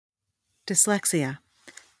Dyslexia.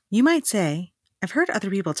 You might say, I've heard other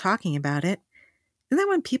people talking about it. Isn't that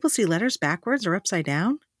when people see letters backwards or upside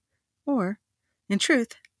down? Or, in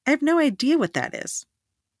truth, I have no idea what that is.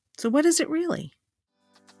 So what is it really?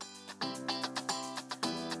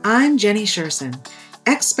 I'm Jenny Scherson,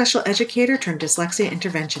 ex-special educator turned dyslexia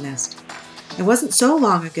interventionist. It wasn't so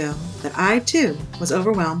long ago that I, too, was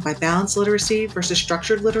overwhelmed by balanced literacy versus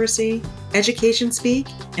structured literacy, education speak,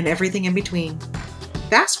 and everything in between.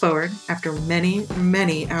 Fast forward after many,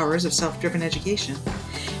 many hours of self-driven education,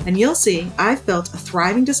 and you'll see I've built a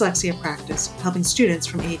thriving dyslexia practice helping students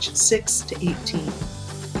from age 6 to 18.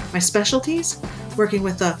 My specialties? Working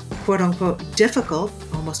with the quote-unquote difficult,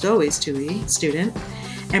 almost always 2E, student,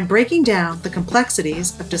 and breaking down the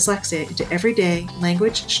complexities of dyslexia into everyday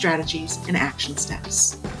language strategies and action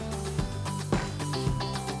steps.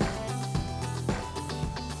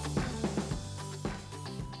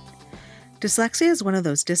 Dyslexia is one of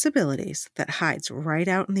those disabilities that hides right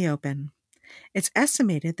out in the open. It's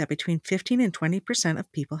estimated that between 15 and 20%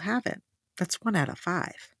 of people have it. That's 1 out of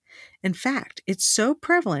 5. In fact, it's so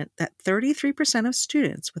prevalent that 33% of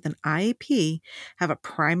students with an IEP have a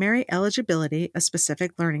primary eligibility, a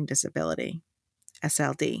specific learning disability,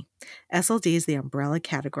 SLD. SLD is the umbrella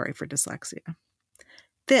category for dyslexia.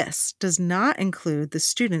 This does not include the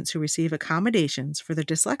students who receive accommodations for their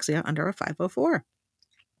dyslexia under a 504.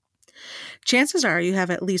 Chances are you have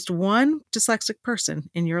at least one dyslexic person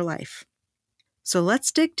in your life. So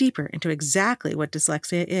let's dig deeper into exactly what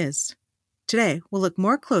dyslexia is. Today, we'll look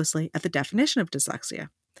more closely at the definition of dyslexia.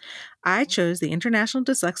 I chose the International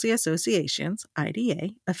Dyslexia Association's,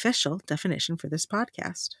 IDA, official definition for this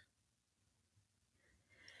podcast.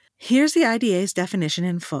 Here's the IDA's definition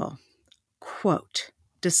in full. Quote,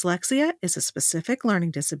 dyslexia is a specific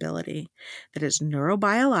learning disability that is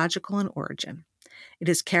neurobiological in origin. It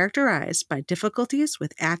is characterized by difficulties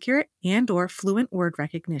with accurate and/or fluent word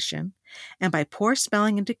recognition and by poor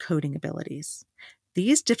spelling and decoding abilities.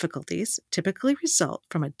 These difficulties typically result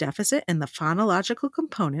from a deficit in the phonological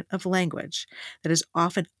component of language that is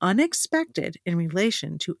often unexpected in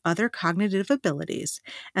relation to other cognitive abilities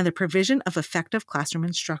and the provision of effective classroom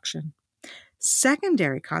instruction.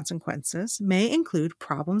 Secondary consequences may include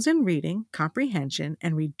problems in reading, comprehension,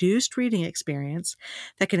 and reduced reading experience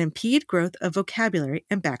that can impede growth of vocabulary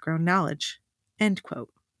and background knowledge. End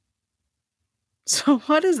quote. So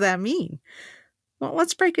what does that mean? Well,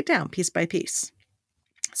 let's break it down piece by piece.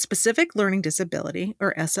 Specific Learning Disability,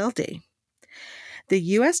 or SLD. The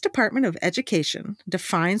U.S. Department of Education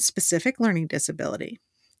defines specific learning disability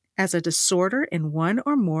as a disorder in one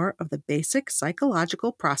or more of the basic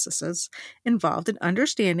psychological processes involved in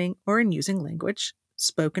understanding or in using language,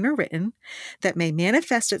 spoken or written, that may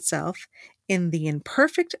manifest itself in the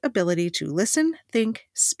imperfect ability to listen, think,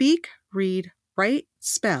 speak, read, write,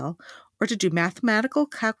 spell, or to do mathematical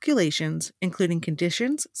calculations, including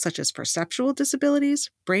conditions such as perceptual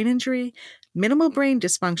disabilities, brain injury, minimal brain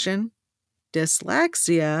dysfunction,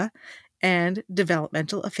 dyslexia, and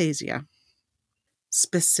developmental aphasia.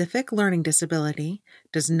 Specific learning disability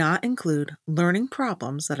does not include learning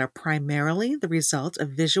problems that are primarily the result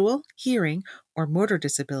of visual, hearing, or motor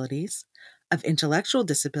disabilities, of intellectual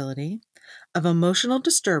disability, of emotional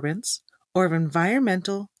disturbance, or of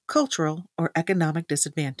environmental, cultural, or economic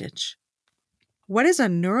disadvantage. What is a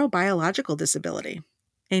neurobiological disability?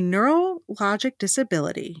 A neurologic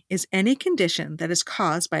disability is any condition that is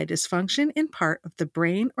caused by a dysfunction in part of the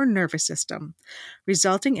brain or nervous system,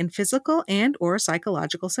 resulting in physical and/or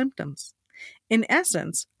psychological symptoms. In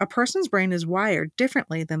essence, a person's brain is wired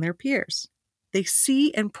differently than their peers. They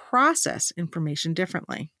see and process information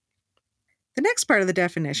differently. The next part of the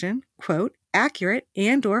definition, quote, accurate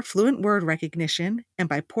and/or fluent word recognition and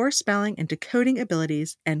by poor spelling and decoding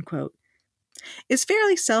abilities, end quote, is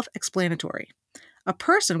fairly self-explanatory. A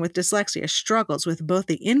person with dyslexia struggles with both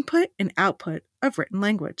the input and output of written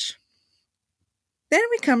language. Then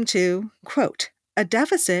we come to, quote, a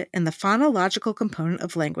deficit in the phonological component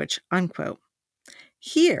of language, unquote.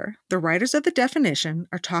 Here, the writers of the definition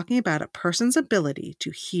are talking about a person's ability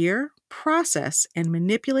to hear, process, and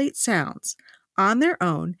manipulate sounds on their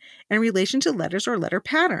own in relation to letters or letter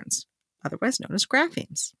patterns, otherwise known as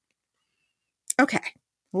graphemes. Okay,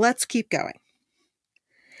 let's keep going.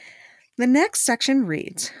 The next section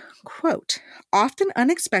reads, quote, often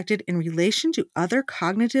unexpected in relation to other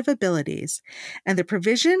cognitive abilities and the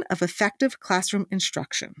provision of effective classroom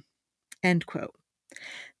instruction, end quote.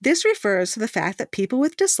 This refers to the fact that people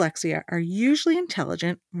with dyslexia are usually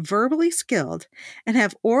intelligent, verbally skilled, and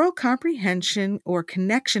have oral comprehension or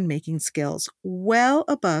connection-making skills well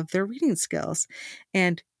above their reading skills,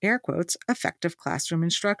 and, air quotes, effective classroom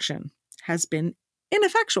instruction has been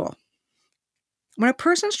ineffectual. When a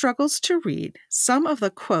person struggles to read, some of the,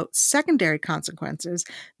 quote, secondary consequences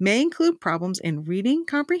may include problems in reading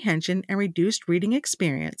comprehension and reduced reading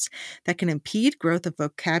experience that can impede growth of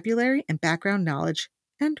vocabulary and background knowledge,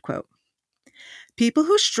 end quote. People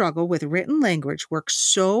who struggle with written language work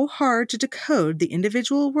so hard to decode the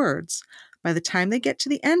individual words, by the time they get to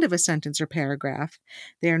the end of a sentence or paragraph,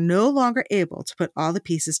 they are no longer able to put all the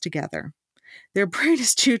pieces together. Their brain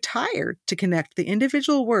is too tired to connect the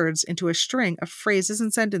individual words into a string of phrases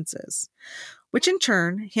and sentences, which in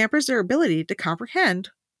turn hampers their ability to comprehend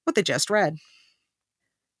what they just read.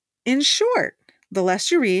 In short, the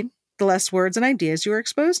less you read, the less words and ideas you are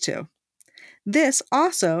exposed to. This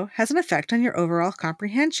also has an effect on your overall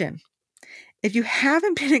comprehension. If you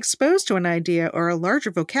haven't been exposed to an idea or a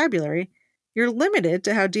larger vocabulary, you're limited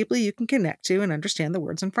to how deeply you can connect to and understand the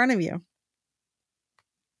words in front of you.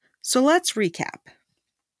 So let's recap.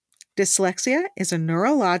 Dyslexia is a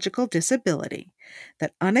neurological disability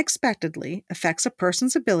that unexpectedly affects a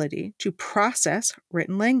person's ability to process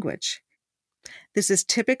written language. This is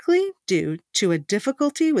typically due to a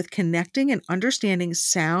difficulty with connecting and understanding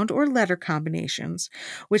sound or letter combinations,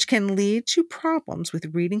 which can lead to problems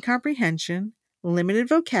with reading comprehension, limited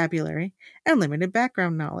vocabulary, and limited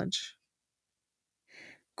background knowledge.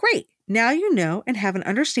 Great! Now you know and have an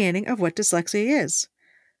understanding of what dyslexia is.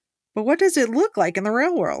 But what does it look like in the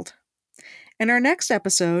real world? In our next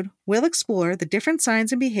episode, we'll explore the different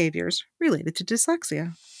signs and behaviors related to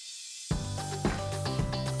dyslexia.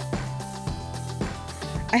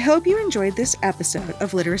 I hope you enjoyed this episode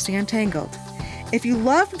of Literacy Untangled. If you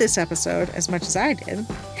loved this episode as much as I did,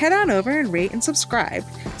 head on over and rate and subscribe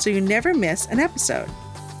so you never miss an episode.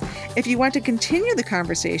 If you want to continue the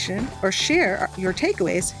conversation or share your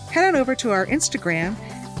takeaways, head on over to our Instagram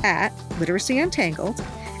at Literacy Untangled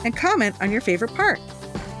and comment on your favorite part.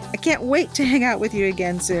 I can't wait to hang out with you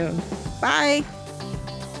again soon. Bye!